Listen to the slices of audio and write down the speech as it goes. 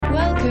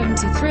Welcome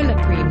to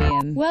Thriller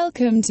Premium.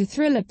 Welcome to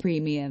Thriller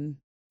Premium.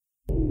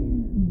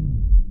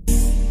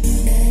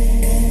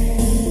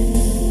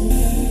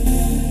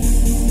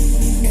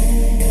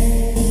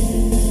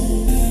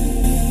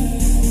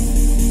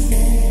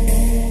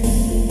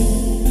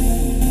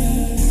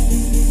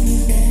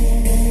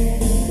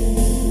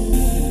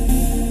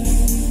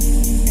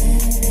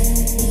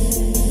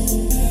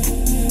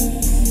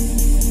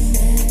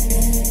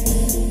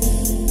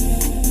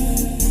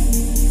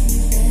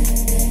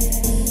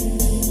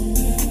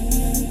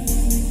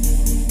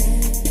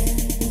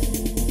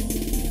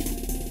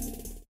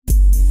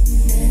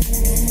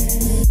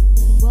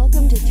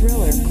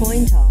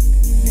 Coin Talk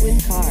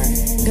with Car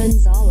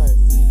Gonzalez,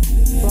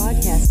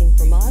 broadcasting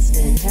from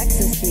Austin,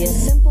 Texas via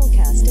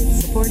Simplecast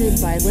and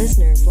supported by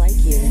listeners like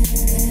you.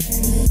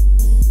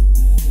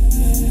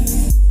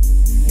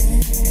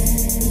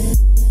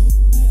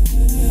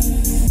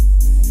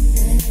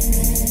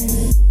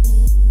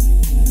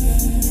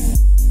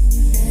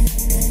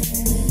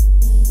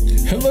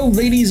 Hello,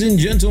 ladies and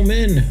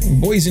gentlemen,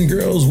 boys and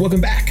girls, welcome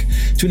back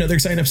to another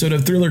exciting episode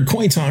of Thriller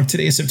Coin Talk.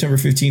 Today is September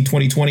 15,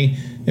 2020,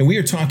 and we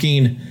are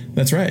talking,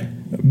 that's right,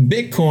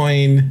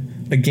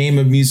 Bitcoin, a game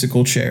of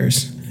musical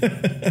chairs.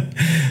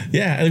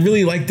 Yeah, I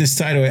really like this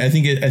title. I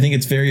think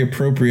it's very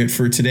appropriate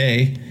for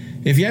today.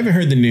 If you haven't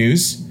heard the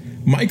news,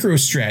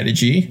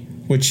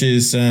 MicroStrategy, which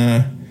is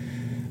kind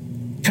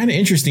of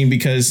interesting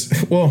because,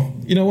 well,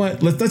 you know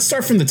what? Let's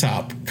start from the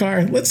top.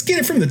 Car, let's get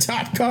it from the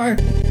top, Car.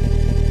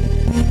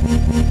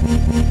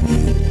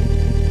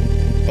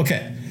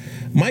 Okay.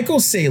 Michael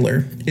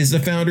Saylor is the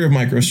founder of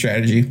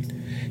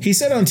MicroStrategy. He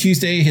said on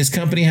Tuesday his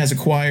company has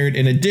acquired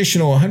an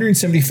additional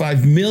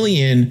 175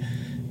 million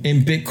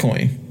in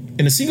Bitcoin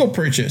in a single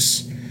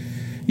purchase.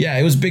 Yeah,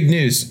 it was big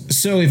news.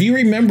 So if you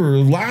remember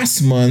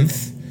last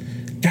month,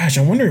 gosh,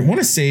 I want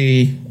to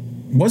say,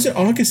 was it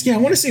August? Yeah, I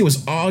want to say it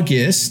was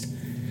August.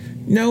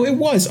 No, it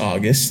was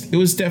August. It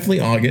was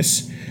definitely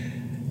August.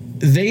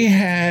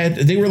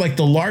 They were like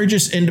the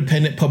largest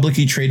independent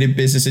publicly traded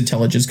business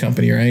intelligence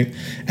company, right?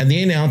 And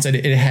they announced that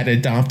it had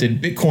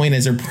adopted Bitcoin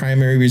as their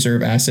primary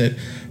reserve asset,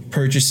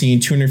 purchasing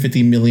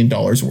 $250 million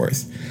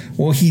worth.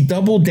 Well, he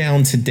doubled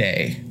down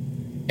today,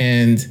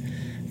 and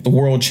the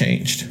world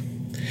changed.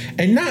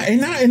 And not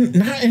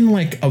in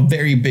like a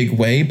very big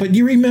way, but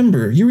you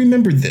remember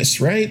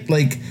this, right?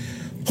 Like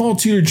Paul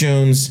Tudor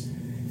Jones,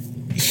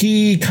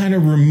 he kind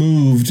of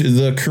removed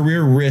the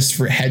career risk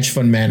for hedge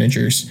fund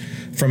managers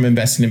from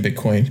investing in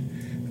Bitcoin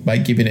by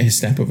giving it his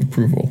stamp of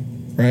approval,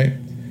 right?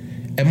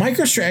 And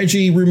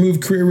MicroStrategy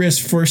removed career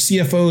risk for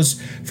CFOs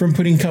from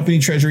putting company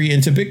treasury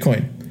into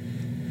Bitcoin.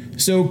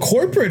 So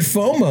corporate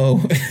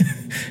FOMO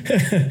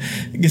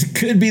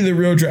could be the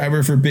real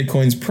driver for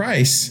Bitcoin's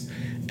price.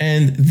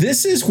 And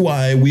this is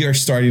why we are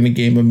starting a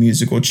game of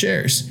musical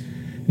chairs.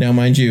 Now,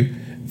 mind you,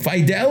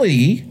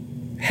 Fidelity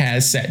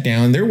has sat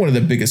down. They're one of the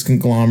biggest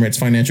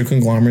financial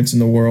conglomerates in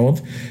the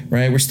world,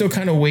 right? We're still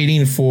kind of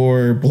waiting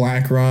for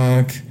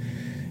BlackRock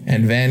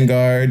and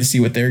Vanguard to see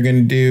what they're going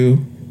to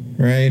do,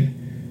 right?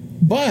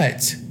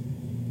 But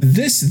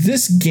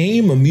this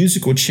game of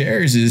musical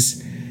chairs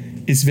is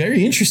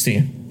very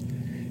interesting.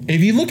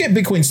 If you look at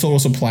Bitcoin's total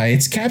supply,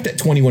 it's capped at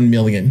 21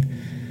 million.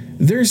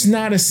 There's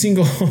not a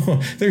single,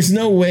 there's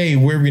no way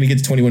we're going to get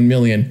to 21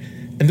 million.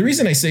 And the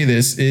reason I say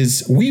this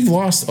is we've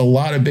lost a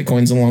lot of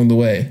Bitcoins along the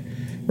way.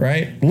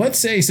 Right? Let's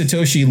say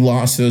Satoshi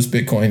lost those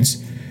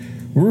Bitcoins.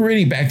 We're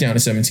already back down to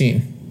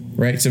 17,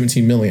 right?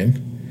 17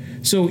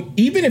 million. So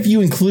even if you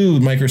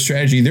include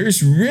MicroStrategy,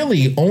 there's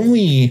really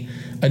only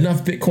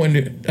enough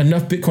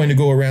Bitcoin to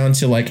go around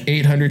to like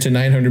 800 to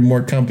 900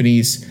 more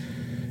companies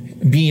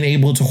being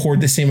able to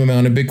hoard the same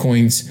amount of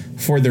Bitcoins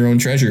for their own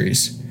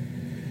treasuries.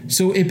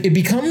 So it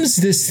becomes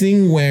this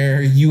thing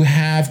where you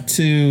have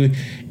to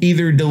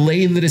either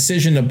delay the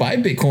decision to buy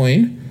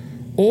Bitcoin,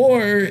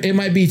 or it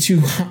might be too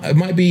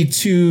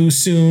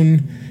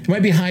soon. It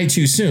might be high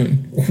too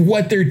soon.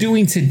 What they're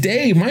doing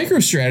today,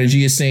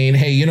 MicroStrategy is saying,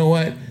 hey, you know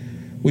what?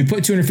 We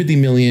put 250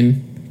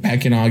 million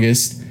back in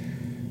August.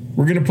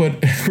 We're gonna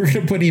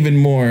put even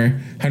more,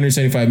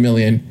 175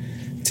 million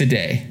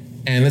today,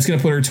 and that's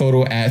gonna put our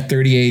total at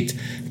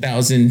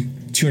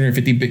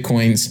 38,250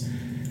 Bitcoins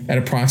at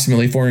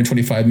approximately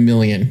 $425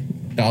 million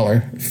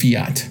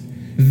fiat.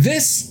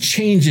 This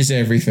changes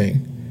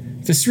everything.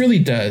 This really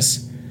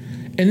does.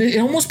 And it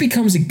almost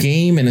becomes a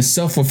game and a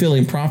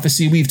self-fulfilling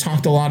prophecy. We've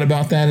talked a lot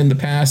about that in the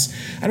past.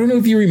 I don't know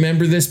if you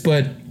remember this,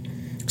 but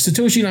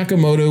Satoshi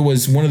Nakamoto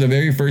was one of the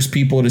very first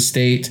people to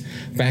state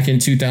back in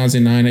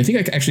 2009. I think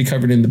I actually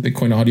covered it in the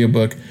Bitcoin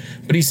audiobook.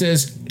 But he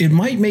says, it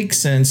might make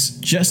sense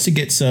just to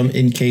get some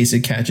in case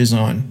it catches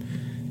on.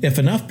 If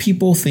enough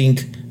people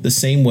think the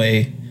same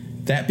way,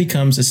 that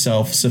becomes a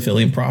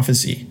self-fulfilling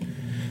prophecy.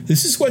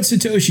 This is what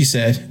Satoshi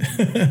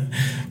said.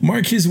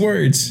 Mark his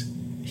words.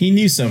 He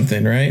knew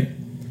something, right?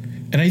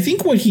 And I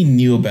think what he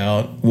knew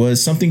about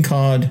was something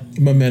called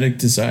mimetic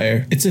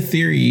desire. It's a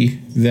theory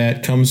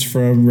that comes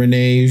from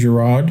Rene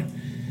Girard.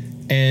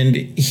 And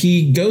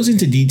he goes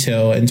into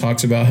detail and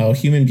talks about how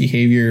human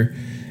behavior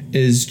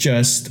is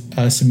just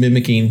us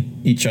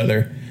mimicking each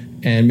other.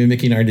 and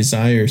mimicking our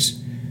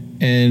desires.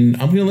 And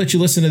I'm going to let you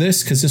listen to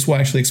this because this will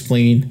actually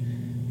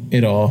explain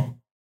it all.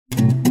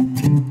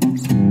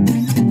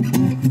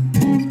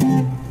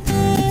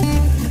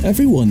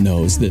 Everyone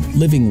knows that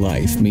living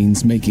life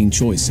means making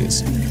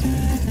choices.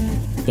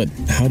 But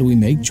how do we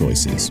make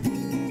choices?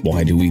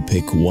 Why do we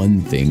pick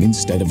one thing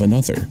instead of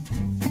another?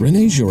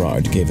 René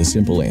Girard gave a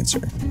simple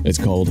answer. It's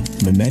called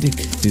mimetic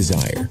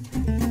desire.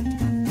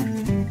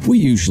 We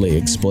usually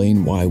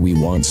explain why we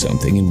want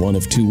something in one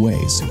of two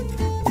ways.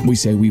 We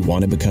say we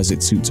want it because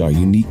it suits our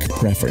unique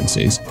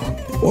preferences,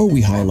 or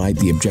we highlight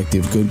the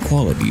objective good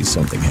qualities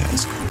something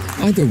has.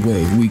 Either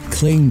way, we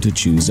claim to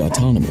choose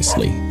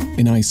autonomously,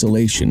 in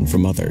isolation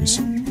from others.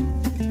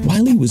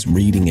 While he was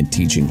reading and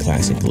teaching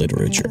classic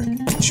literature,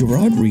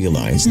 Girard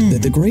realized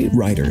that the great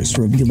writers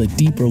reveal a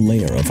deeper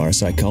layer of our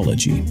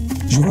psychology.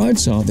 Girard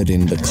saw that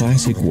in the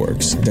classic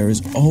works, there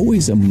is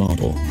always a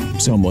model,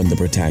 someone the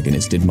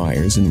protagonist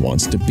admires and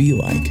wants to be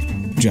like.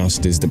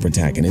 Just as the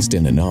protagonist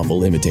in a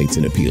novel imitates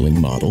an appealing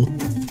model,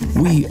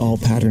 we all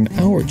pattern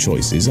our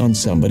choices on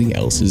somebody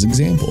else's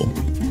example.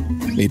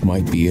 It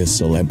might be a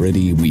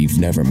celebrity we've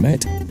never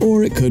met,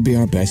 or it could be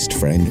our best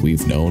friend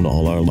we've known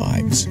all our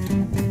lives.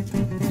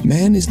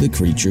 Man is the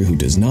creature who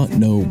does not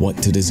know what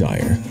to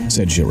desire,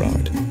 said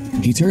Girard.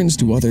 He turns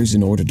to others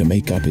in order to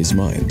make up his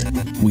mind.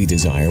 We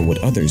desire what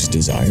others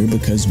desire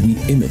because we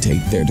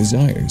imitate their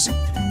desires.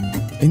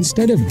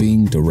 Instead of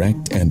being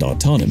direct and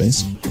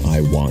autonomous,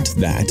 I want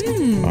that,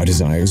 our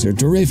desires are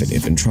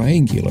derivative and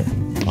triangular.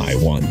 I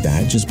want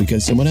that just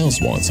because someone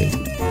else wants it.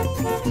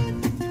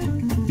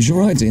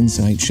 Girard's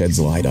insight sheds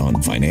light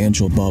on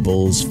financial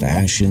bubbles,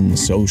 fashion,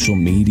 social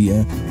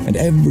media, and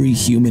every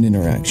human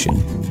interaction.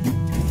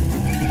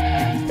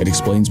 It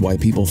explains why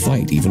people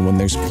fight even when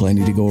there's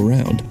plenty to go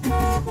around,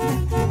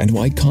 and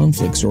why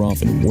conflicts are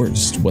often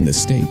worst when the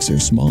stakes are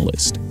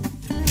smallest.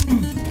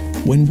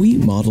 When we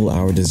model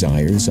our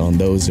desires on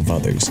those of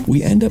others,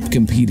 we end up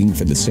competing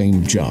for the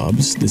same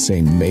jobs, the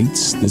same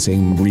mates, the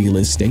same real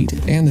estate,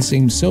 and the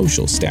same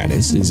social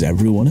status as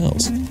everyone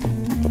else.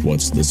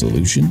 What's the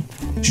solution?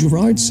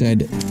 Girard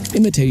said,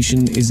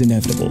 imitation is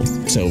inevitable,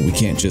 so we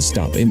can't just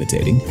stop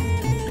imitating.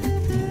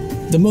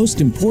 The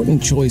most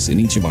important choice in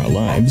each of our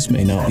lives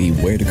may not be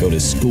where to go to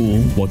school,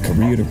 what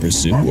career to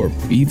pursue, or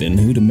even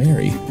who to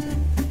marry.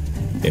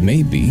 It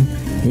may be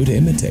who to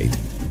imitate.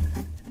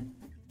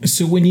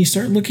 So when you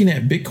start looking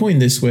at Bitcoin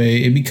this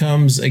way, it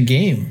becomes a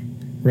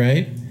game,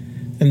 right?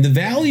 And the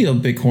value of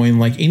Bitcoin,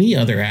 like any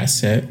other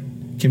asset,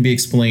 can be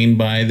explained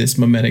by this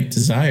mimetic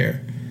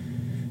desire.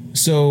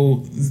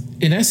 So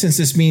in essence,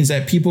 this means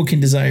that people can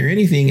desire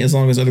anything as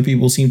long as other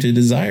people seem to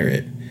desire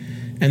it.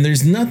 And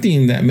there's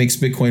nothing that makes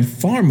Bitcoin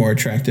far more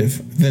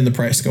attractive than the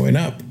price going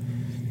up.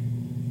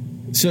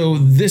 So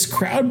this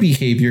crowd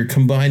behavior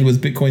combined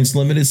with Bitcoin's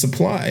limited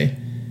supply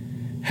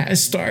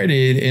has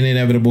started an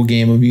inevitable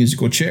game of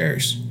musical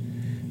chairs.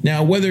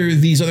 Now, whether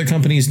these other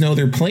companies know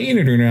they're playing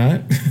it or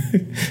not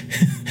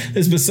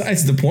is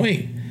besides the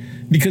point.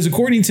 Because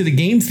according to the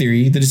game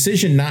theory, the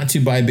decision not to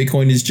buy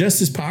Bitcoin is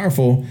just as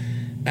powerful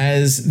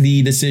as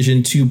the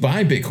decision to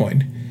buy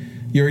Bitcoin.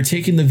 You're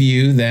taking the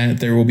view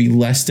that there will be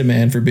less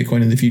demand for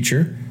Bitcoin in the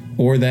future,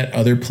 or that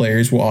other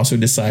players will also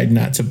decide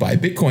not to buy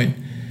Bitcoin.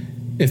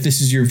 If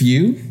this is your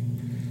view,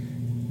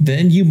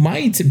 then you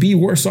might be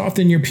worse off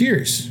than your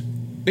peers.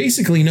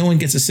 Basically, no one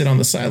gets to sit on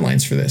the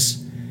sidelines for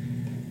this.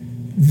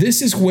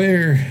 This is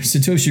where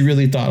Satoshi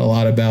really thought a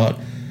lot about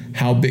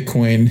how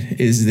Bitcoin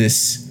is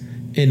this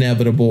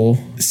inevitable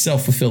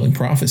self-fulfilling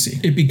prophecy.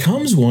 It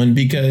becomes one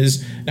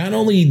because not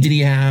only did he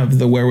have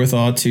the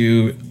wherewithal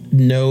to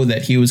know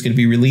that he was going to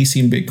be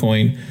releasing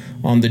Bitcoin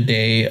on the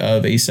day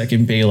of a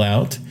second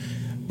bailout,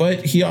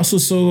 but he also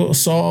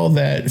saw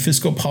that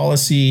fiscal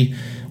policy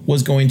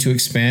was going to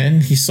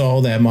expand. He saw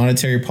that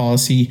monetary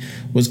policy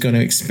was going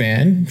to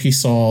expand. He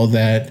saw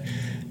that,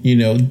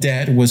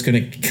 debt was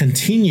going to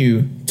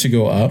continue to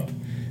go up.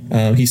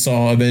 He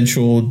saw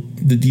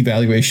the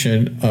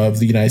devaluation of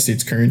the United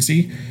States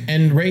currency.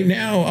 And right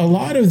now, a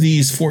lot of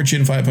these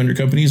Fortune 500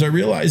 companies are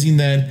realizing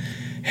that,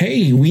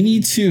 hey, we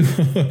need to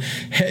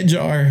hedge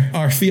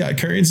our fiat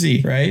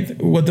currency, right?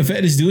 What the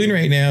Fed is doing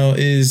right now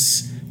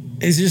is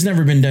just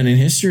never been done in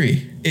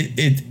history.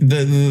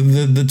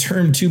 The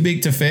term too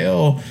big to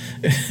fail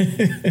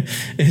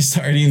is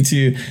starting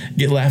to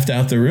get laughed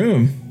out the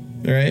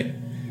room, right?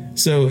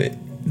 So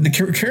the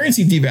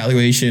currency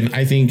devaluation,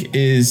 I think,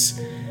 is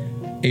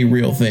a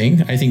real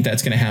thing. I think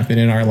that's going to happen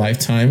in our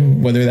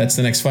lifetime, whether that's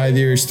the next 5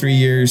 years, 3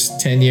 years,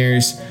 10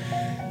 years,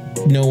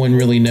 no one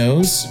really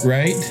knows,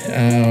 right?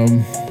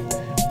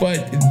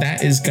 But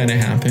that is going to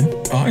happen.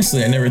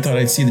 Honestly, I never thought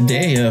I'd see the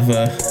day of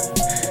a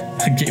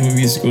game of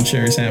musical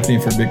chairs happening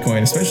for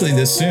Bitcoin, especially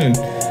this soon.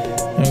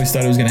 I always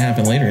thought it was going to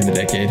happen later in the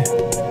decade.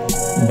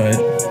 But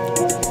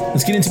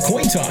let's get into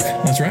coin talk.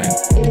 That's right.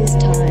 It is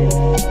time.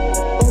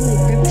 Only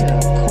crypto,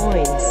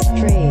 coins,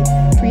 trade,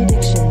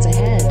 predictions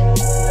ahead.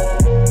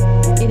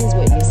 It is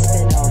what you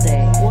spend all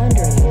day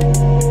wondering,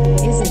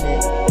 isn't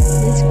it?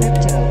 This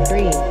crypto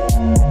dream.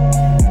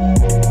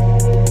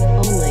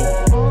 Only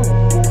on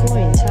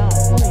Coin Talk.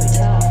 Coin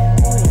Talk.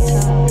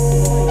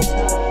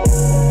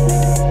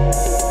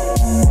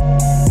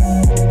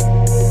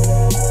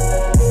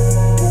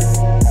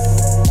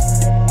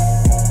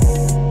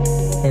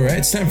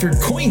 It's time for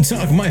Coin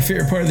Talk, my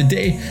favorite part of the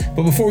day.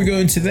 But before we go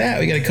into that,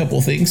 we got a couple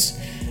of things.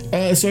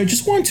 So I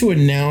just want to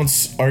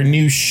announce our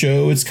new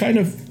show. It kind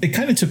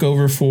of took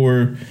over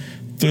for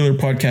Thriller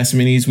Podcast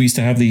Minis. We used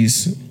to have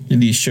these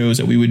shows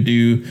that we would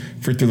do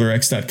for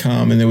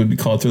thrillerx.com, and they would be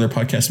called Thriller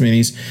Podcast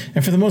Minis.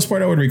 And for the most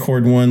part, I would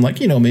record one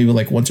maybe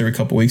once every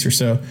couple weeks or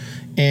so.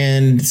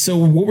 And so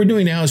what we're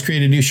doing now is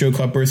create a new show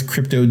called Birth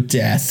Crypto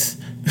Death.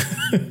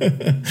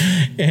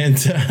 and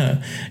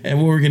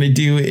what we're going to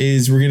do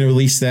is we're going to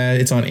release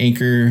that. It's on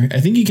Anchor. I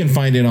think you can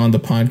find it on the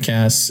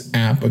podcast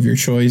app of your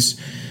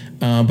choice.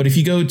 But if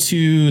you go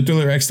to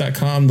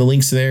thrillerx.com, the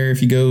link's there.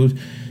 If you go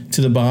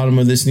to the bottom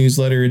of this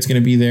newsletter, it's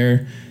going to be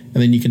there. And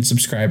then you can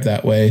subscribe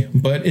that way.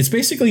 But it's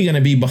basically going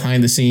to be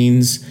behind the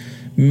scenes,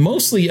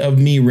 mostly of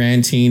me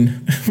ranting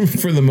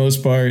for the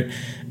most part.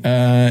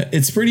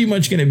 It's pretty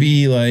much going to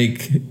be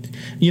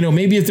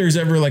maybe if there's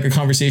ever a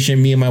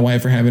conversation me and my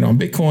wife are having on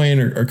Bitcoin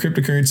or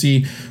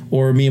cryptocurrency,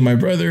 or me and my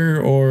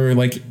brother, or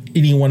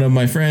any one of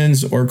my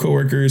friends or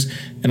coworkers,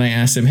 and I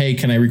ask them, hey,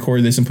 can I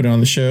record this and put it on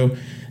the show?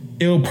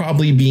 It'll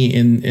probably be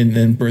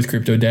in Birth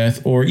Crypto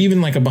Death, or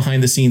even a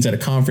behind the scenes at a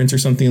conference or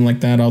something like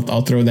that.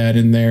 I'll throw that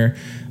in there.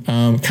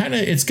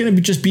 It's going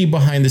to just be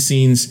behind the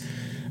scenes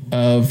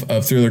of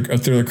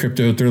Thriller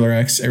Crypto, Thriller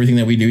X, everything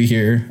that we do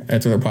here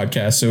at Thriller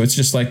Podcast. So it's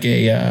just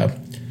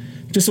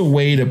a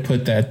way to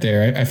put that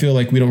there. I feel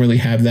like we don't really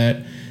have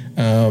that.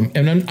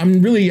 And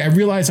I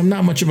realize I'm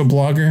not much of a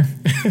blogger,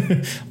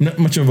 I'm not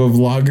much of a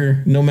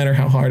vlogger, no matter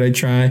how hard I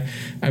try.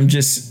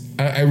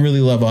 I really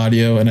love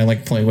audio, and I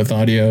like playing with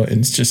audio, and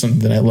it's just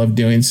something that I love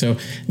doing. So I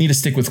need to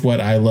stick with what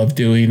I love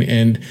doing.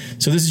 And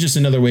so this is just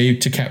another way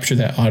to capture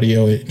that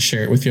audio and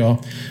share it with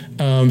y'all.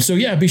 So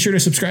yeah, be sure to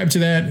subscribe to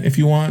that if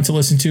you want to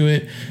listen to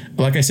it.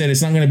 Like I said,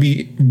 it's not going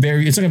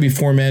to be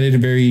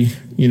formatted very,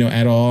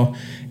 at all.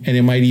 And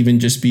it might even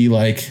just be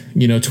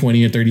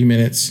 20 or 30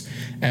 minutes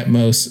at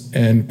most,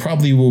 and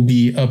probably will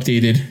be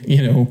updated,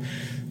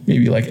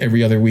 maybe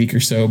every other week or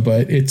so.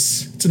 But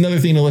it's another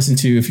thing to listen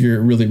to if you're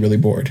really, really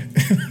bored.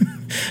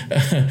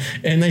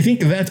 And I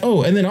think that,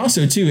 and then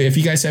also too, if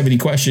you guys have any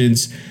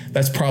questions,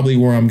 that's probably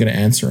where I'm going to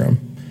answer them.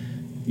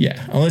 Yeah.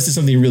 Unless it's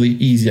something really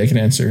easy I can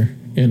answer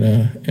in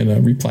a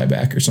reply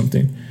back or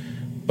something.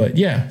 But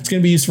yeah, it's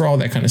going to be used for all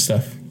that kind of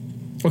stuff.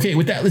 Okay,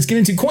 with that, let's get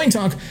into Coin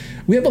Talk.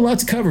 We have a lot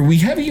to cover. We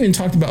haven't even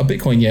talked about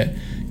Bitcoin yet,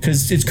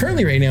 because it's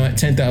currently right now at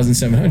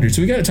 10,700.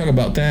 So we got to talk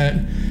about that.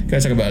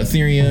 Got to talk about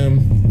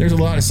Ethereum. There's a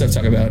lot of stuff to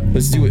talk about.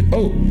 Let's do it.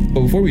 But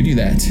before we do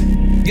that,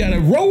 you got to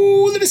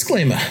roll the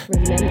disclaimer.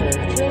 Remember,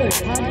 Thriller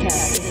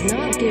Podcast does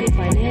not give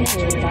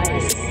financial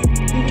advice.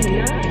 He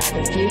cannot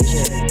tell the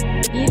future,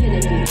 even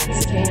if he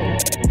can.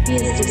 He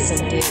is just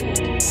some dude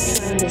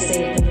trying to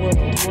save the world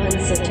one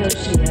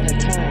Satoshi at a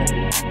time.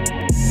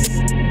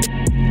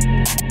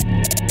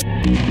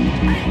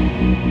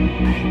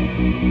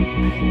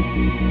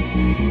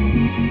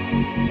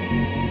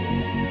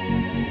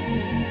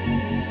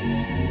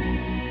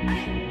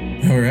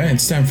 All right,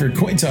 it's time for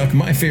Coin Talk,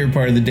 my favorite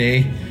part of the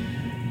day.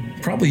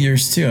 Probably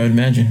yours too, I would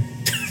imagine.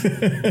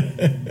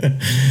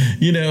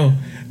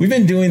 We've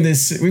been doing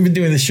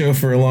this show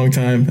for a long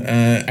time.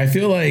 I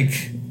feel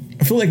like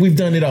we've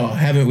done it all,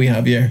 haven't we,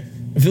 Javier?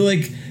 I feel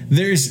like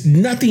there's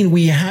nothing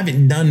we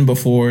haven't done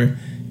before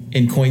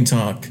in Coin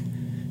Talk.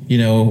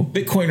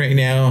 Bitcoin right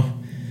now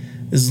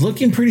is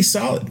looking pretty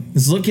solid.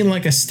 It's looking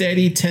like a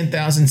steady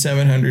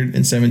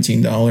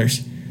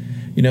 $10,717.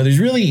 There's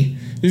really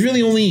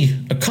only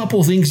a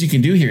couple things you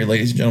can do here,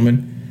 ladies and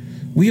gentlemen.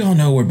 We all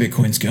know where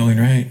Bitcoin's going,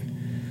 right?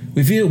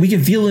 We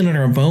can feel it in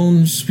our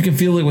bones. We can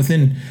feel it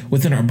within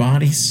our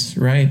bodies,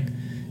 right?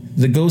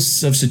 The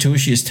ghosts of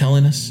Satoshi is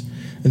telling us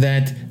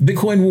that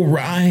Bitcoin will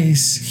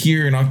rise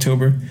here in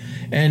October,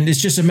 and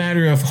it's just a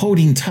matter of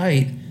holding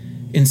tight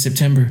in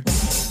September.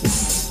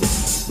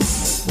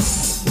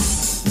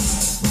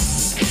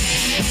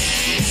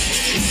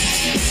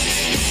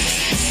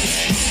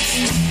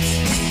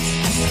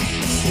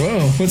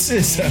 Whoa, what's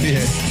this out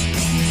here?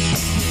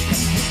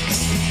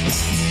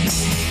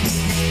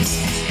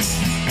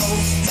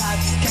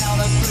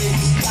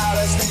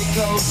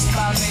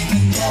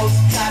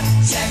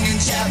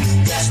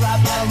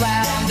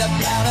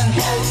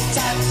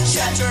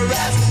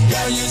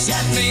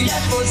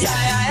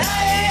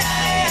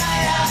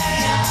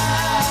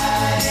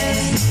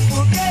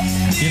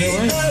 You know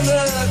what?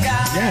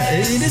 Yeah,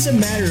 it is a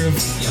matter of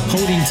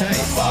holding tight.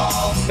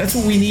 That's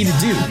what we need to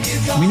do.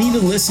 We need to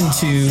listen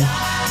to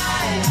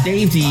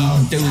Dave D,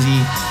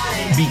 Dozy,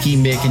 Beaky,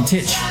 Mick, and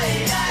Titch,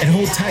 and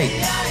hold tight.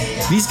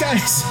 These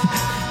guys,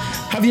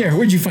 Javier,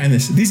 where'd you find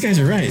this? These guys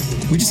are right.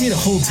 We just need to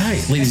hold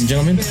tight, ladies and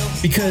gentlemen,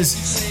 because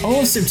all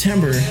of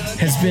September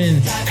has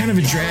been kind of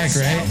a drag,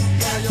 right?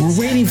 We're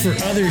waiting for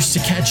others to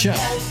catch up.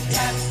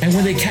 And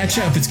when they catch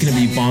up, it's going to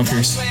be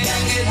bonkers.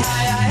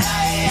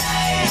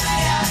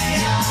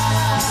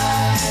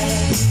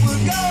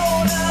 We're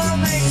gonna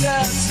make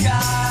the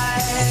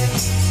sky.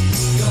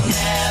 You'll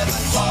never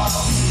fall.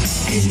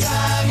 Each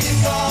time you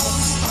fall,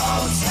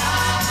 hold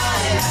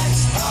tight,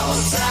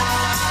 hold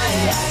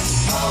tight,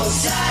 hold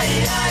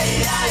tight,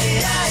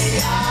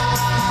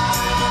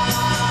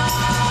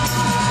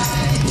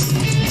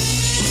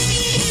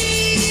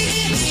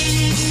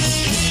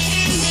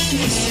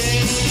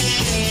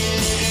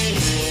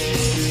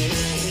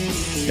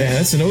 Yeah,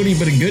 that's an oldie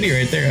but a goodie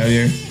right there,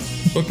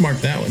 Javier. Bookmark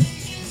that one.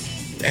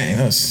 Dang,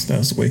 that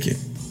was wicked.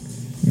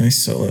 Nice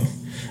solo.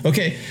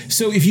 Okay,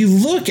 so if you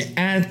look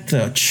at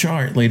the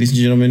chart, ladies and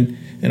gentlemen,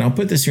 and I'll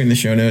put this here in the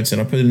show notes and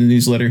I'll put it in the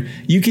newsletter,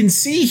 you can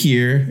see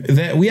here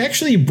that we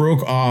actually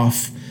broke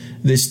off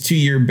this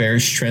 2-year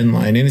bearish trend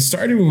line. And it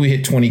started when we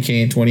hit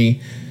 20K in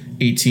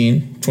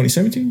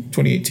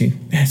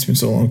 2018. Man, it's been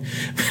so long.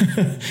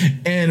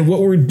 And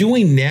what we're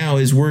doing now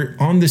is we're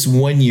on this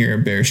 1-year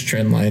bearish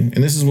trend line.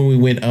 And this is when we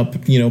went up,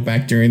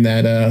 back during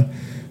that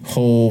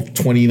whole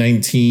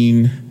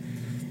 2019,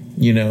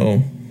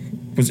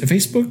 was it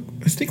Facebook?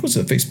 I think it was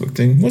a Facebook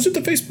thing. Was it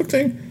the Facebook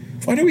thing?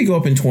 Why did we go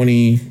up in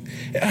 20?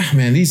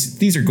 Man,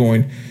 these are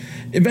going.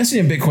 Investing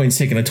in Bitcoin's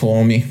taking a toll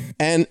on me.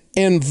 And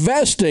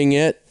investing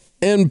it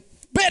in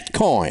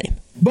Bitcoin.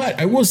 But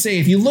I will say,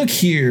 if you look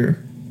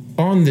here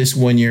on this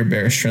 1-year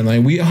bearish trend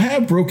line, we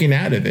have broken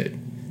out of it.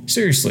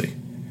 Seriously.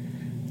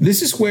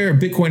 This is where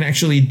Bitcoin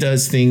actually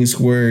does things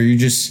where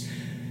it's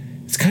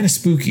kind of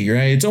spooky,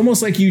 right? It's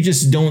almost like you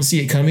just don't see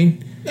it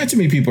coming. Not too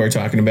many people are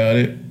talking about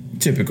it.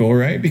 Typical,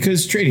 right?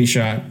 Because Trading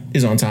Shot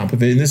is on top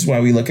of it. And this is why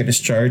we look at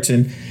his charts.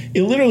 And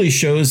it literally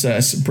shows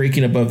us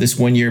breaking above this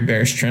 1-year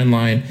bearish trend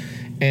line.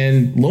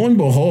 And lo and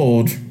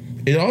behold,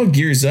 it all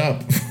gears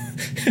up.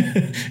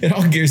 It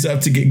all gears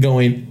up to get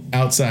going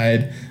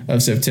outside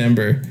of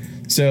September.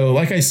 So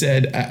like I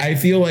said, I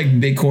feel like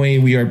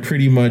Bitcoin, we are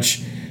pretty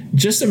much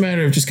just a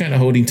matter of just kind of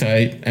holding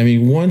tight. I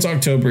mean, once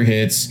October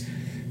hits,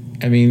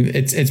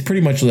 it's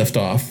pretty much lift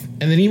off.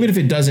 And then even if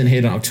it doesn't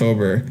hit in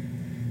October,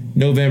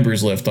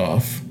 November's lift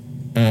off.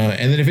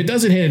 And then if it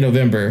doesn't hit in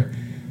November,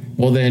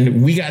 well,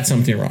 then we got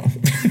something wrong.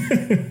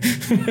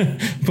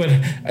 But,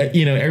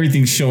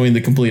 everything's showing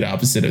the complete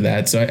opposite of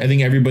that. So I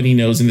think everybody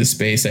knows in this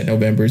space that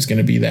November is going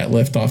to be that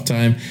liftoff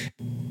time.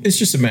 It's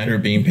just a matter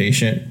of being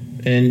patient.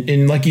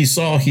 And like you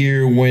saw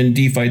here when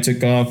DeFi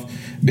took off,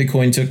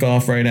 Bitcoin took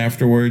off right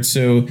afterwards.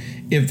 So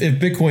if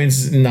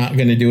Bitcoin's not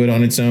going to do it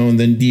on its own,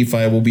 then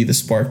DeFi will be the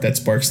spark that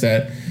sparks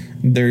that.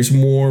 There's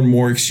more and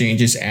more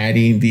exchanges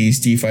adding these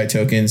DeFi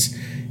tokens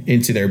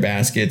into their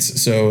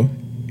baskets. So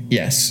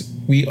yes,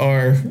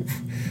 we're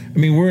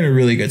in a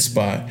really good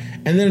spot.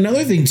 And then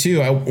another thing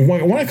too, I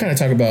want to kind of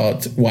talk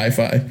about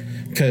Wi-Fi,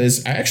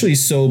 because I actually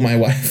sold my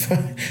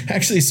Wi-Fi.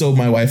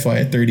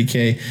 At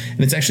 30K, and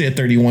it's actually at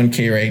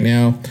 31K right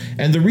now.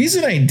 And the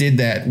reason I did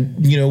that,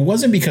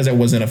 wasn't because I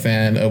wasn't a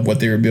fan of what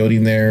they were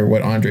building there,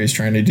 what Andre's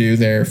trying to do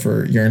there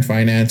for Yearn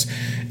Finance.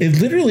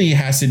 It literally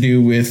has to do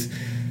with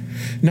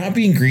not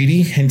being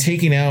greedy and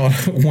taking out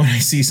when I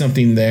see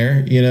something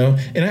there,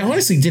 and I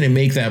honestly didn't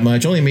make that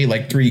much, only made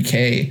like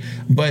 3K.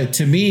 But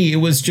to me, it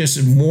was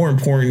just more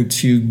important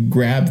to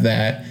grab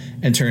that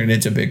and turn it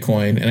into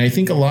Bitcoin. And I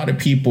think a lot of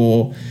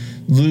people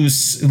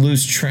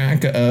lose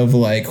track of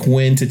like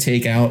when to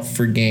take out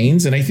for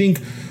gains. And I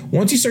think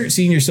once you start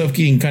seeing yourself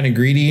getting kind of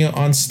greedy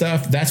on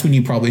stuff, that's when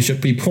you probably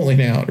should be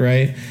pulling out,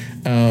 right?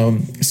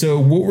 So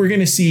what we're going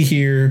to see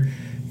here,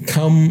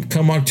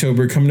 come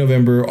October, come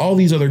November, all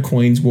these other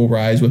coins will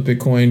rise with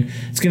Bitcoin.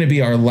 It's going to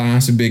be our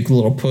last big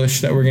little push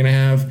that we're going to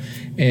have.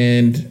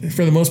 And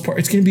for the most part,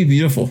 it's going to be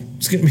beautiful.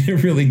 It's going to be a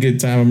really good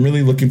time. I'm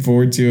really looking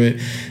forward to it.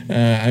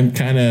 I'm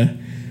kind of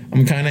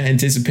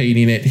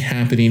anticipating it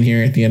happening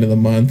here at the end of the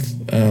month.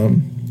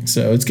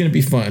 So it's going to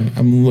be fun.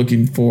 I'm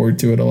looking forward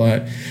to it a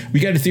lot. We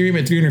got Ethereum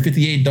at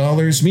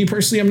 $358. Me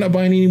personally, I'm not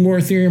buying any more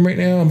Ethereum right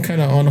now. I'm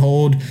kind of on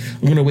hold.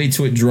 I'm going to wait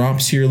till it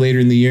drops here later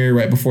in the year,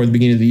 right before the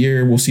beginning of the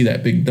year. We'll see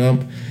that big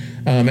dump.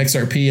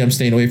 XRP, I'm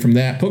staying away from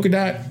that.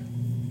 Polkadot,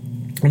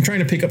 I'm trying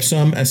to pick up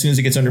some as soon as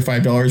it gets under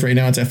 $5. Right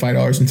now it's at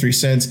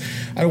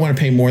 $5.03. I don't want to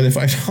pay more than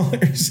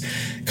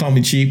 $5. Call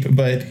me cheap.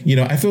 But,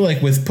 I feel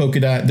like with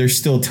Polkadot, there's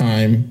still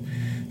time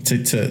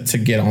to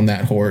get on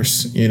that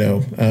horse.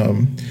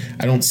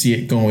 I don't see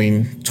it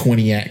going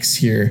 20x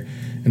here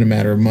in a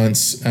matter of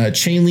months.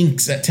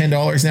 Chainlink's at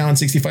 $10 now and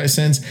 65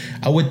 cents.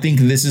 I would think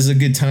this is a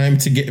good time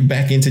to get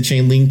back into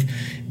Chainlink.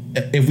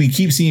 If we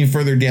keep seeing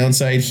further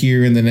downside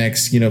here in the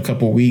next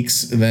couple of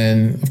weeks,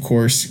 then of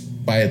course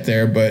buy it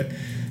there. But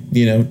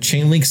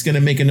Chainlink's going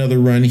to make another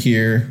run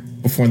here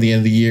before the end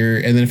of the year,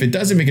 and then if it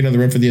doesn't make another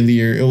run for the end of the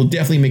year, it will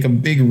definitely make a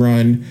big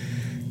run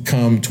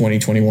come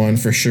 2021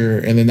 for sure.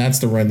 And then that's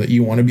the run that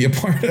you want to be a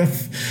part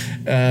of.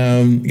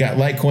 Got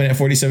Litecoin at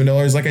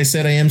 $47. Like I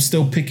said, I am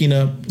still picking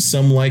up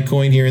some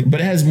Litecoin here,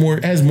 but it has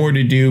more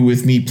to do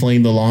with me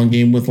playing the long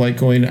game with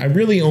Litecoin. I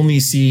really only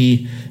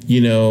see,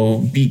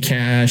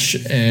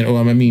 Bcash and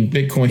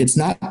Bitcoin. It's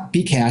not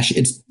Bcash,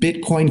 it's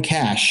Bitcoin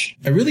Cash.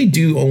 I really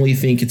do only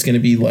think it's going to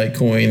be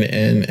Litecoin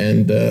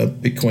and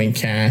Bitcoin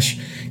Cash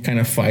kind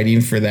of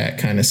fighting for that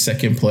kind of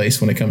second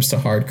place when it comes to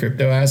hard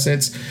crypto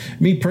assets.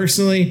 Me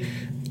personally,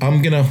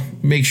 I'm going to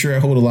make sure I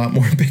hold a lot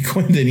more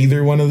Bitcoin than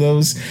either one of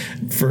those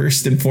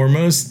first and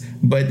foremost.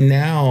 But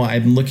now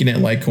I'm looking at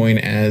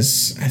Litecoin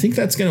as I think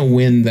that's going to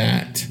win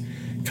that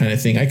kind of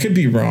thing. I could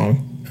be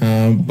wrong,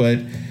 but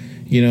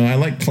I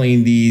like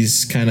playing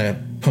these kind of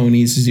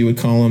ponies, as you would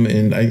call them.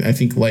 And I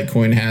think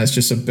Litecoin has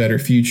just a better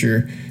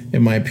future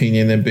in my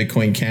opinion, than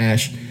Bitcoin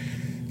Cash.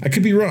 I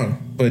could be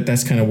wrong, but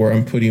that's kind of where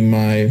I'm putting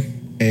my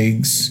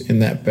eggs in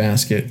that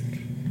basket.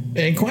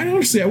 And quite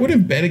honestly, I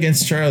wouldn't bet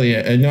against Charlie.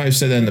 I know I've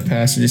said that in the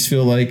past. I just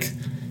feel like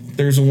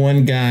there's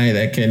one guy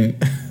that can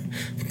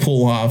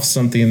pull off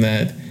something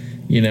that,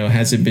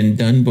 hasn't been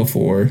done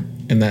before,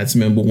 and that's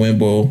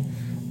Mimblewimble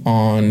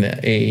on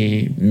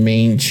a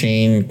main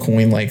chain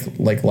coin like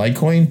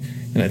Litecoin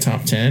in a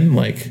top 10.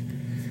 I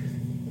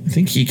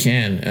think he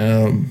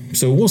can.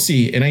 So we'll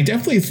see. And I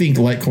definitely think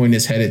Litecoin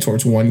is headed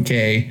towards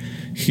 1K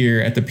here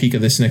at the peak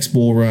of this next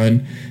bull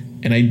run.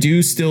 And I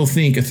do still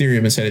think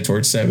Ethereum is headed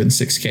towards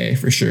 6K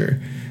for sure.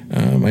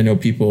 I know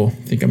people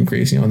think I'm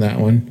crazy on that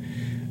one.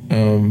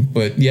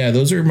 But yeah,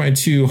 those are my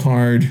two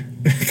hard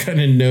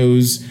kind of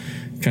nose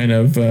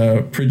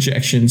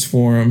projections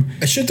for them.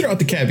 I should throw out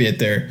the caveat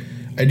there.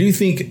 I do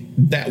think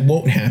that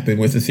won't happen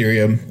with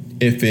Ethereum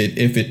if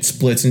it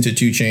splits into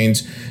two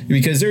chains,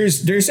 because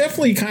there's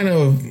definitely kind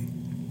of,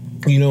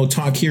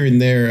 talk here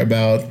and there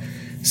about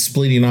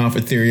splitting off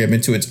Ethereum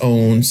into its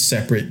own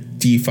separate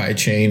DeFi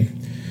chain.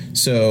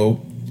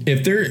 So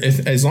if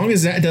as long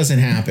as that doesn't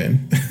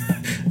happen,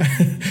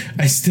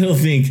 I still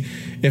think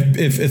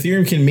if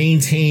Ethereum can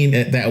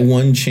maintain that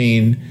one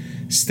chain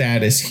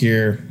status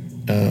here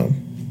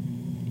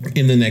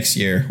in the next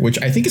year,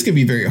 which I think is going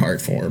to be very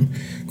hard for them,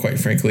 quite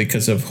frankly,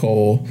 because of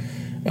whole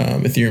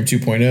Ethereum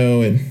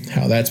 2.0 and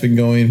how that's been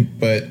going.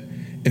 But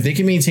if they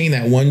can maintain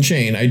that one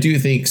chain, I do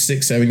think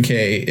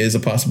 7K is a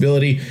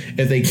possibility.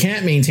 If they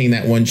can't maintain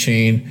that one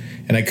chain,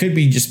 and I could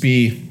be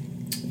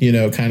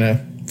kind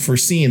of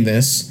foreseeing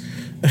this,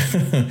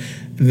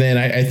 then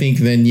I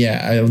think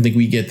I don't think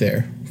we get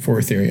there for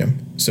Ethereum.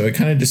 So it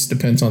kind of just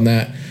depends on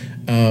that.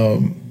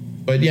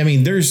 But yeah, I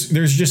mean, there's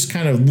just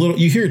kind of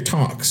you hear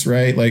talks,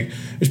 right? Like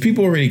there's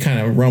people already kind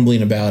of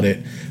rumbling about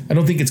it. I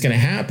don't think it's going to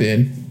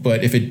happen,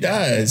 but if it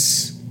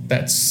does,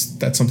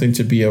 that's something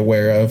to be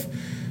aware of.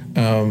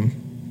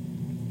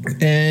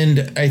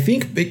 And I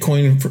think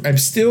Bitcoin, I'm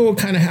still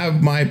kind of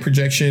have my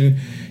projection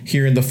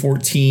here in the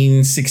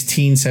 14,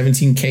 16,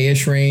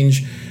 17K-ish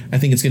range. I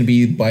think it's going to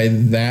be by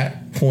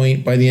that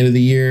point, by the end of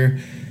the year.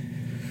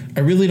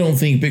 I really don't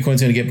think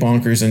Bitcoin's going to get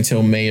bonkers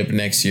until May of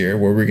next year,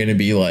 where we're going to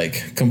be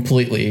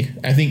completely,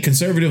 I think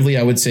conservatively,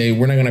 I would say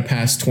we're not going to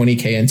pass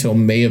 20K until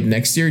May of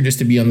next year, just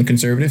to be on the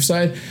conservative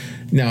side.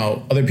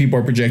 Now, other people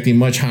are projecting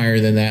much higher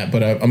than that,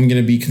 but I'm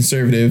going to be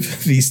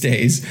conservative these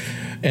days.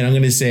 And I'm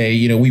going to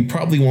say, we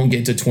probably won't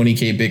get to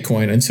 20K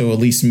Bitcoin until at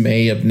least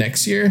May of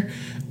next year.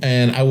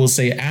 And I will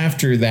say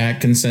after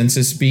that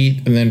consensus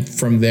beat, and then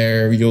from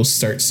there, you'll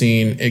start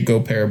seeing it go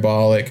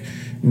parabolic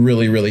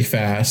really, really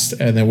fast.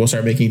 And then we'll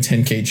start making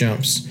 10K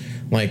jumps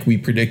like we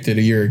predicted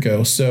a year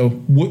ago.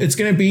 So it's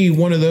going to be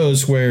one of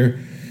those where,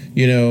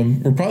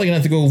 we're probably gonna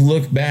have to go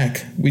look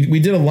back. We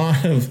did a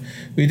lot of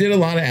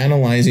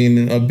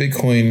analyzing of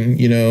Bitcoin,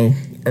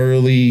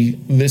 early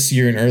this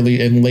year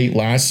and late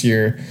last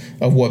year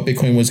of what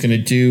Bitcoin was going to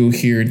do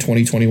here in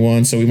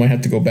 2021. So we might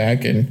have to go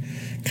back and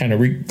kind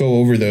of go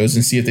over those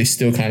and see if they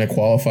still kind of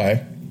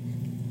qualify.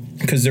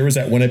 Because there was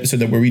that one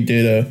episode where we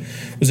did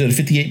was it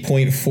a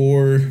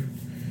 58.4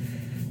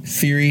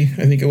 theory?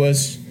 I think it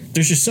was.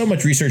 There's just so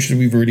much research that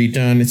we've already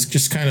done. It's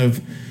just kind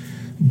of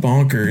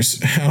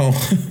bonkers how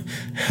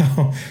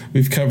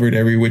we've covered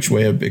every which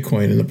way of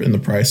Bitcoin and the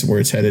price of where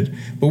it's headed.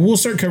 But we'll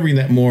start covering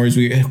that more as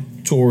we get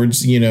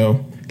towards,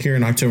 here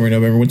in October and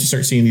November. Once you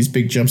start seeing these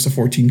big jumps to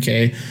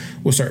 14K,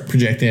 we'll start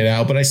projecting it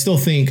out. But I still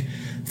think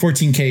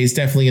 14K is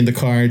definitely in the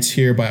cards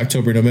here by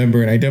October,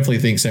 November. And I definitely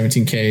think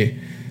 17K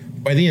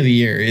by the end of the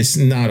year is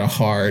not a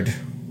hard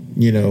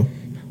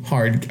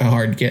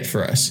get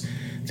for us.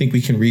 I think we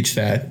can reach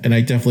that. And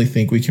I definitely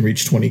think we can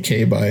reach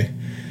 20K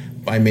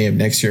by May of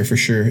next year for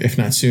sure, if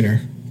not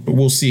sooner. But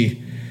we'll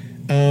see.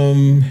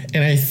 And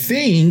I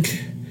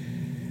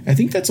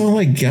think that's all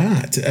I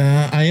got.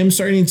 I am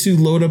starting to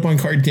load up on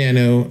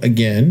Cardano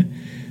again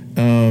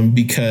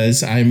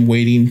because I'm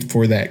waiting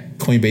for that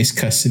Coinbase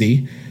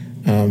custody.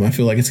 I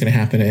feel like it's going to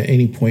happen at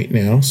any point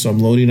now. So I'm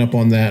loading up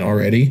on that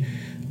already.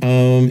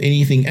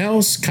 Anything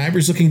else?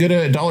 Kyber's looking good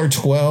at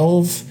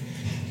 $1.12.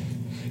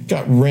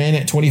 Got Ren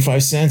at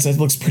 25 cents. That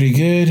looks pretty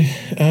good.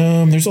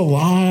 There's a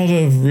lot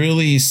of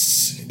really,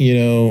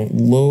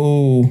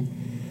 low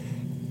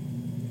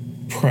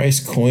price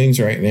coins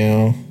right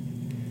now.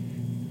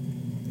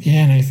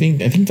 Yeah, and I think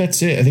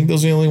that's it. I think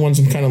those are the only ones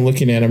I'm kind of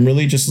looking at. I'm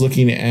really just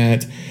looking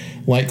at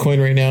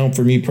Litecoin right now.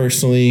 For me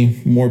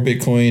personally, more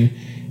Bitcoin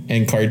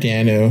and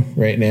Cardano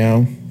right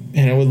now.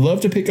 And I would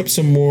love to pick up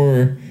some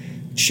more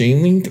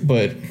Chainlink,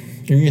 but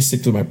I'm going to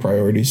stick to my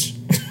priorities.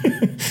 I'm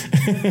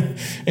going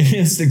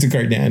to stick to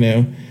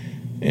Cardano.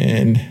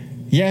 And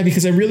yeah,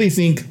 because I really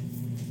think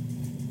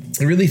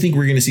we're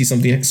going to see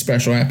something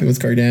special happen with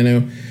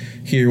Cardano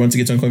here once it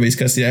gets on Coinbase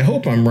custody. I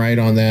hope I'm right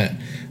on that.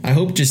 I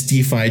hope just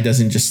DeFi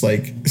doesn't just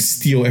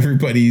steal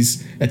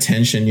everybody's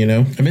attention,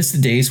 I miss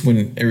the days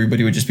when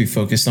everybody would just be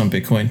focused on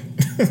Bitcoin.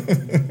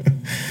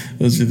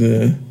 Those were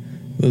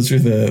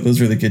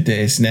the good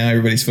days. Now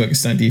everybody's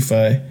focused on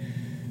DeFi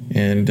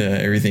and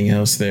everything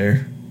else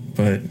there.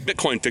 But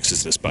Bitcoin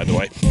fixes this, by the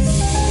way.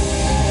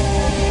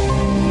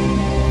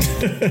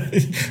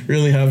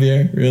 Really,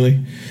 Javier?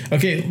 Really?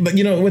 Okay, but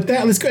with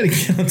that, let's go ahead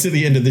and get on to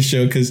the end of the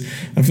show because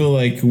I feel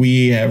like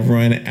we have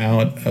run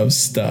out of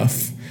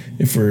stuff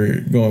if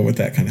we're going with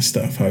that kind of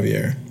stuff,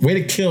 Javier.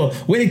 Way to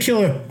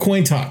kill a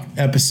coin talk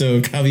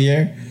episode,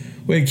 Javier.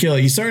 Way to kill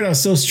it. You started off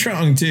so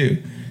strong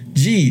too.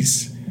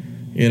 Jeez.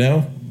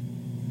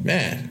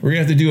 Man, we're gonna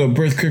have to do a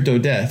birth crypto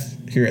death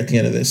here at the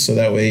end of this, so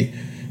that way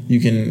you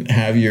can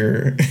have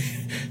your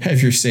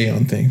say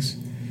on things.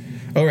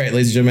 All right,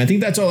 ladies and gentlemen, I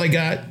think that's all I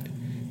got.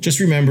 Just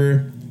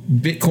remember,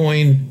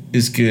 Bitcoin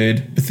is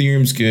good,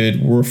 Ethereum's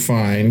good, we're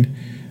fine.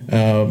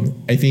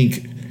 I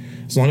think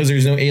as long as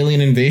there's no alien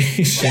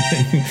invasion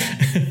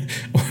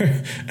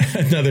or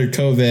another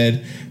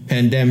COVID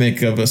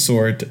pandemic of a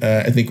sort,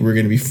 I think we're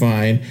going to be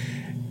fine.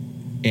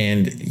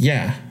 And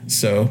yeah,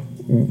 so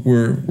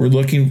we're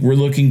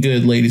looking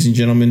good, ladies and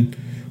gentlemen.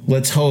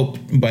 Let's hope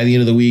by the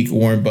end of the week,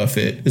 Warren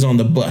Buffett is on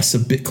the bus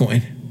of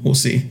Bitcoin. We'll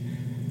see.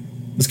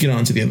 Let's get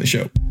on to the end of the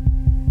show.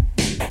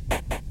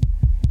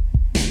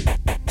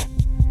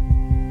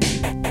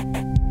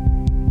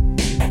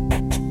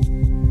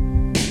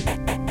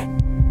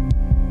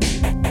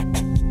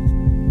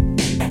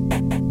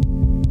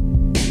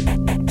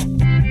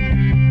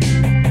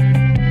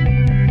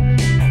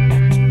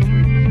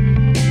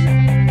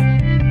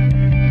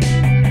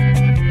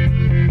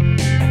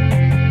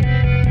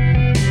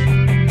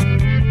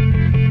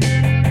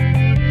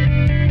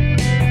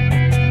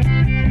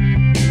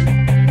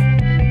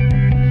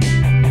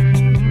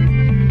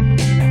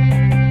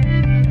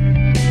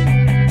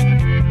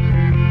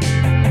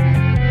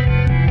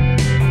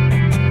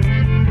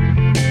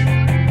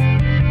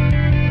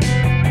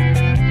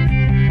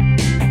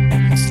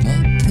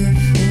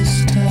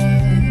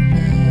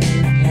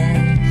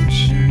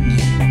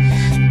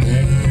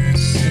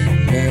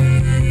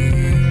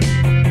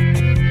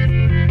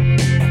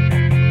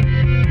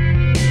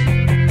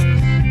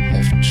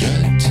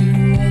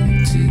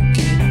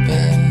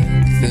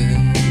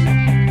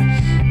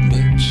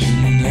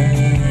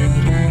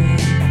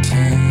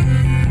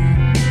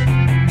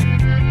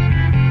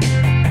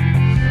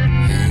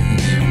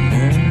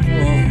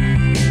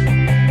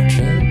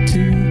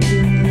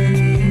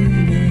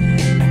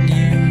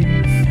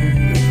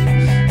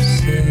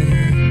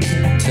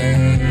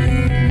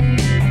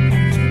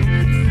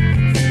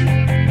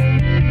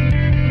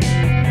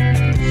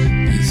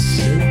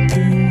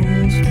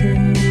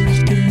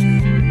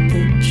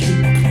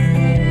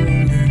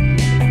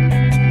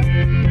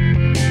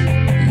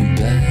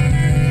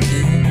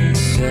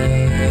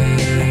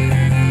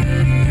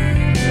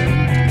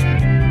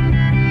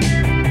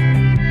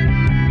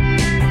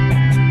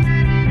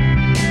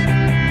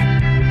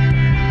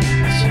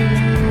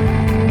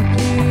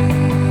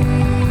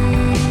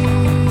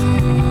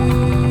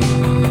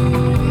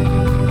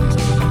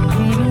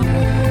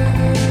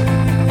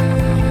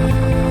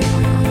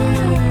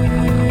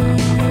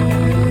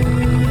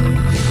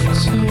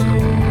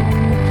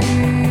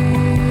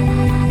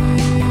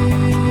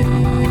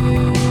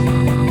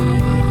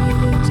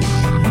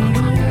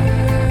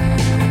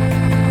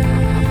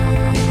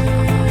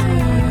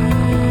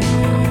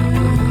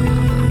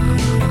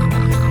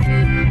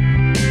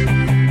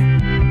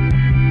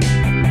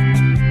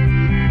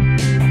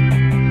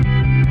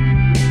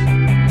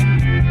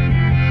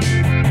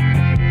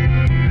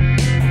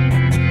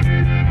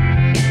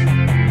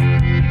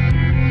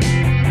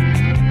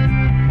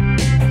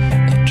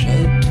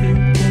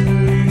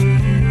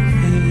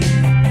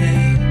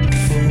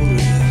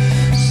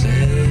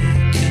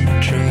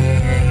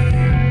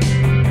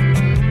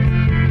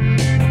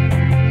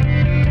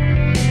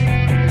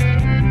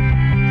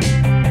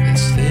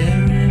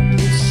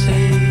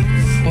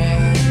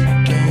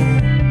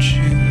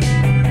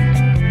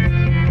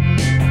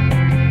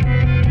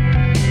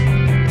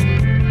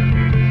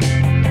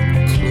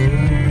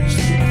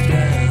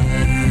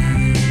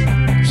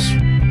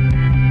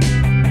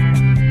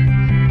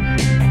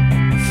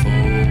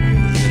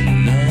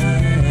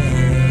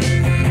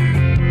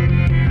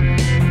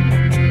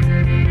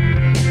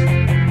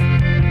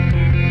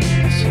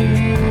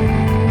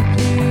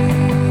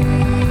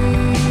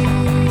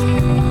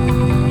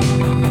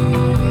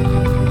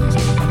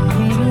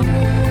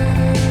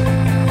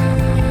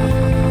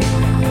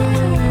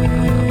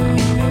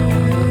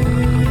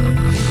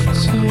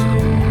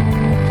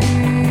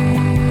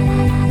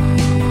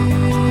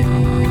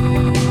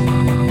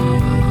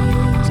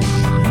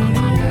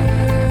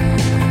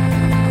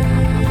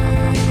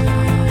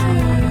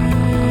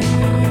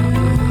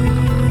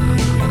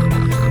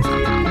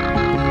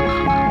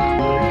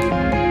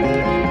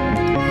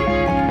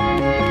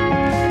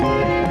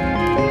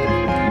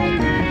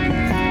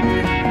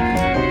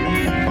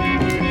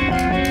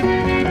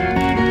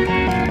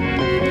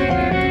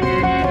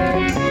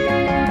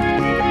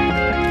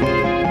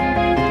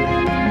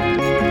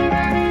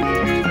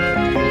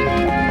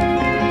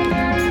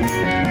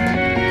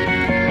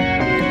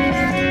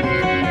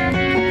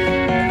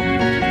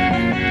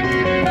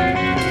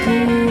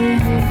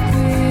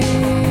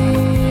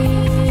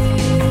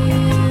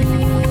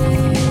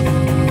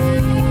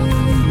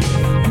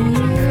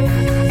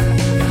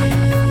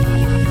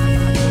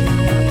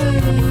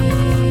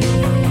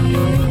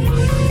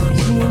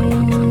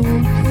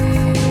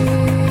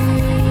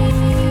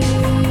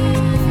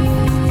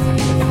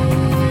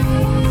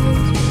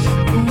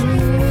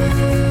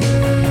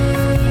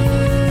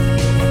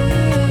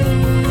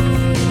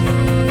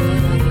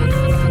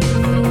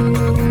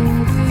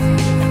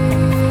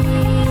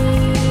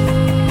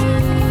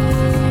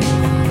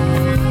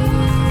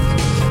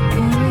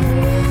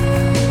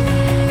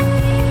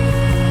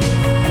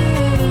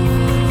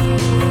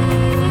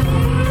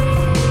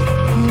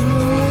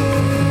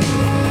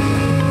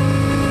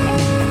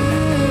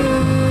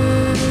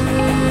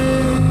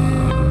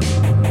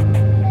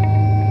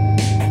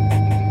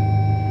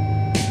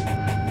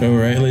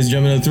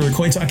 and gentlemen of Thriller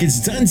Coin Talk,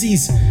 it's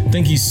Dunsies.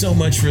 Thank you so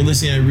much for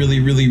listening. I really,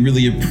 really,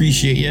 really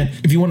appreciate you.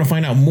 If you want to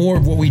find out more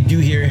of what we do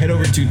here, head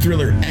over to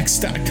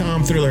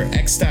thrillerx.com,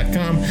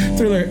 thrillerx.com.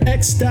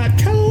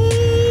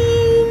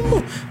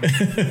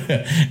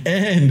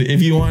 And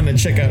if you want to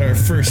check out our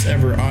first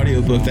ever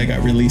audiobook that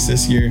got released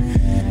this year,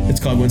 it's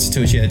called One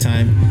Satoshi at a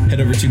Time. Head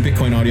over to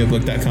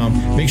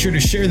bitcoinaudiobook.com. Make sure to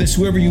share this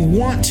whoever you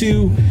want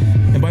to,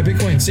 and buy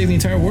Bitcoin. Save the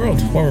entire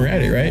world while we're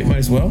at it, right? Might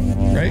as well,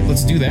 right?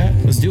 Let's do that.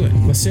 Let's do it.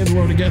 Let's save the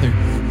world together.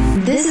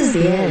 This is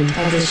the end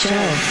of the show.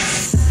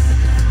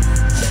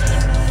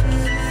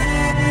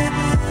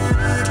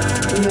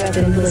 You have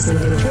been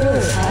listening to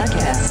Thriller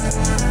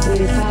Podcast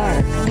with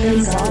Car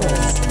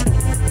Gonzalez.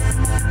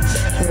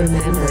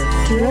 Remember,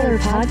 Thriller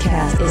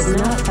Podcast is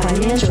not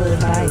financial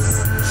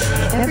advice.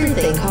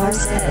 Everything Carr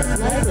said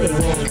likely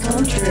won't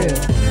come true.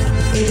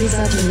 It is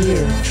up to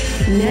you.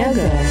 Now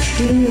go,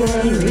 do your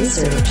own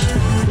research.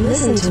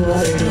 Listen to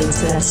other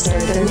dudes that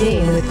start their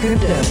name with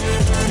crypto,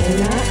 and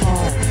not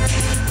Carr.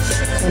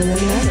 And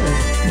remember,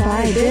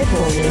 buy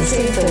Bitcoin and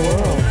save the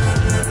world.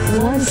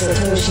 One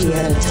Satoshi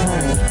at a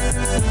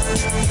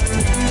time.